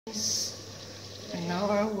And now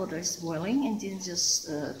our water is boiling, and then just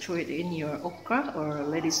throw it in your okra or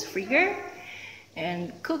lettuce trigger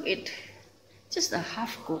and cook it just a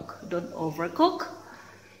half cook, don't overcook.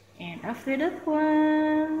 And after that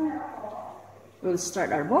one, we'll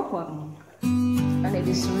start our mukbang. And it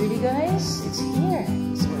is ready, guys. It's here.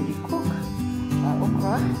 It's already cooked. Our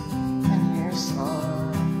okra. And here's our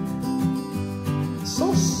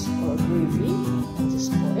sauce or gravy. And just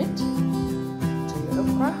pour it to your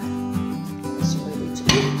okra. It's ready to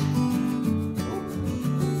eat.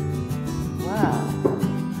 Wow.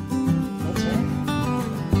 That's it.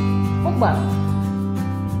 Mukbang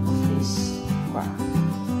of this okra.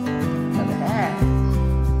 Look at that.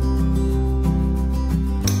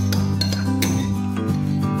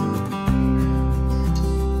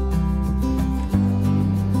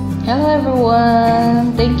 Hello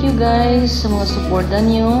everyone, thank you guys sa mga supportan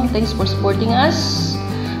nyo. Thanks for supporting us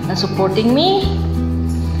and supporting me.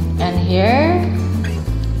 And here,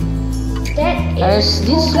 there's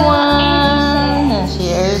this one. And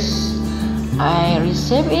here's, I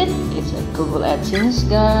received it. It's a Google AdSense,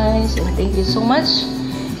 guys. And thank you so much.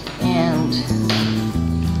 And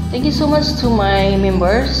thank you so much to my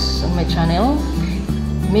members on my channel.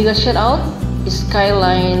 Mega shout out,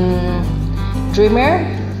 Skyline Dreamer,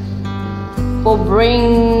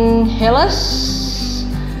 Pobring Hellas,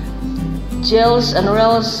 Gels and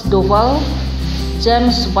Rels Doval,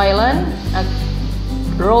 James Bailan, at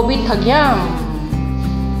Robbie Tagyam.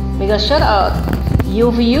 Mega shout out,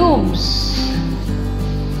 Yubs,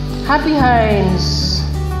 Happy Hines,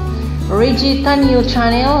 Reggie Tanyo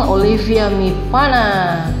Channel, Olivia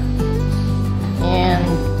Mipana, and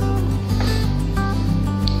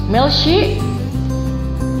Melshi,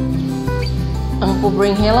 ang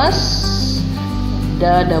Pobring Hellas,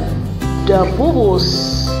 the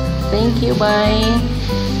Bubus, thank you, bye.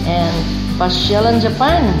 And Pasyalan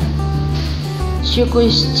Japan,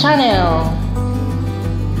 Shuku's Channel,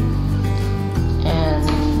 and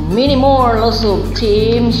many more lots of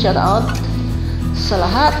team. Shout out sa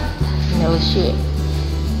lahat. Melshi,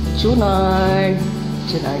 Junard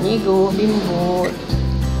Nigo, Bimbot,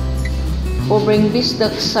 Pobring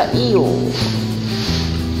Bisdak sa iyo.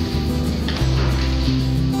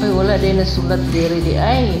 Ay, wala din nasulat diri di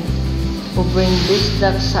ay. Pobring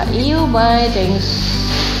Bisdak sa iyo, bye. Thanks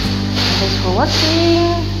for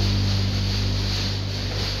watching.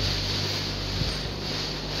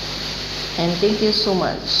 And thank you so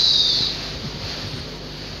much.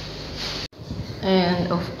 And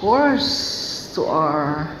of course, to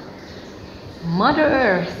our Mother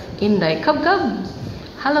Earth, Inday Kabgab.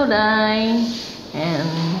 Hello, Day. And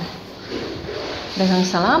daghang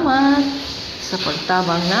salamat sa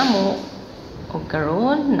pagtabang namo o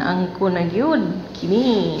karon na angko na gyud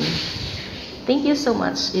kini. Thank you so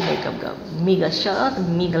much, Inday Kabgab. Mega shout out,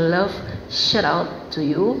 mega love shout out to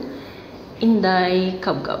you, Inday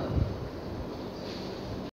Kabgab.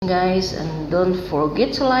 Guys, and don't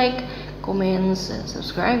forget to like, comments, and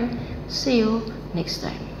subscribe. See you next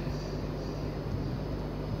time.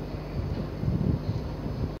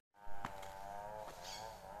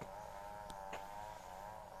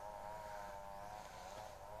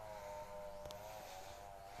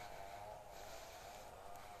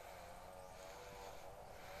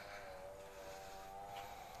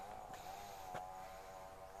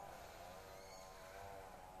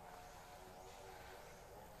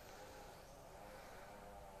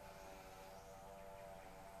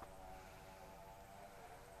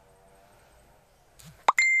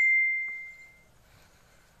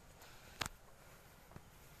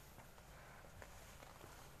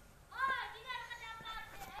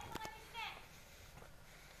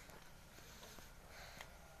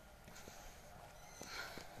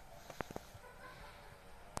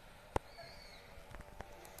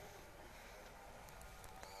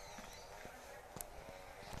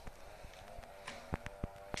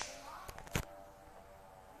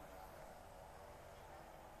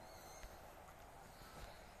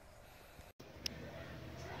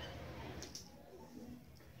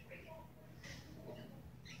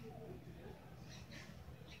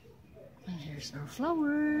 Here's our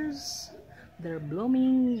flowers. They're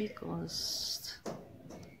blooming because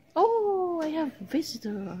I have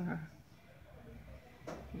visitor.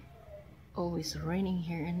 Always raining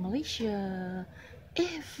here in Malaysia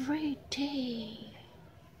every day.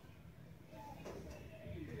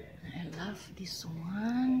 I love this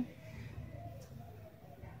one.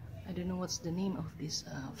 I don't know what's the name of this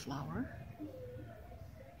flower.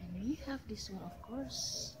 And we have this one, of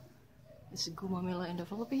course. It's Gumamela in the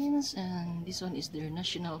Philippines, and this one is their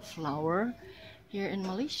national flower. Here in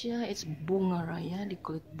Malaysia, it's Bunga Raya. They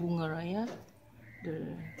call it Bunga Raya.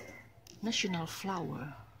 the national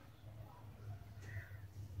flower.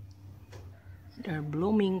 They're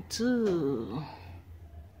blooming too.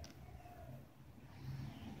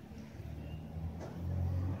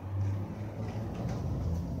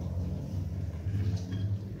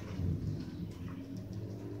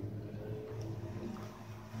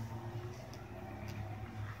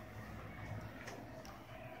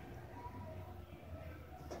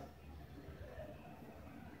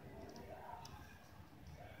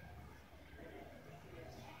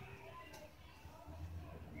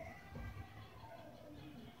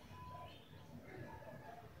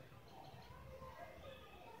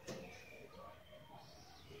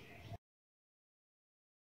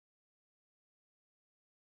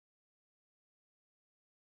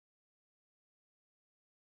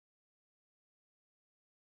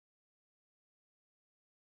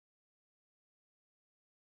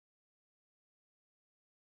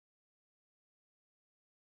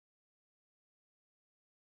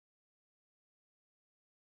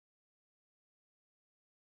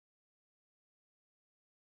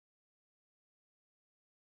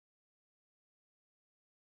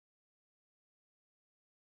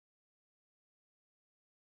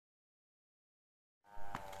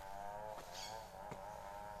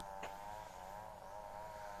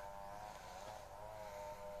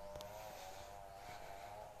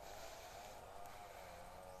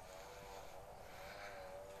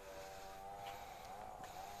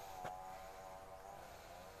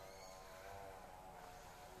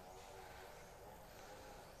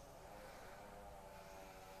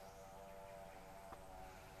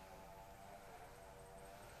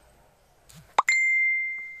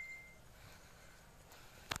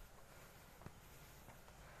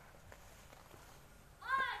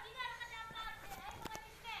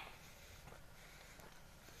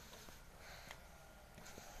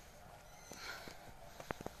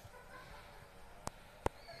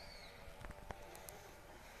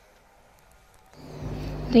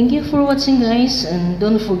 Thank you for watching, guys, and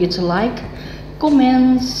don't forget to like,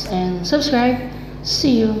 comments, and subscribe.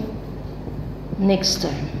 See you next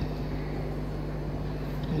time.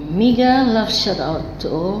 Mega love shout out to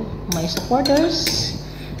all my supporters,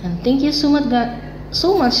 and thank you so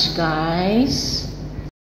much, guys.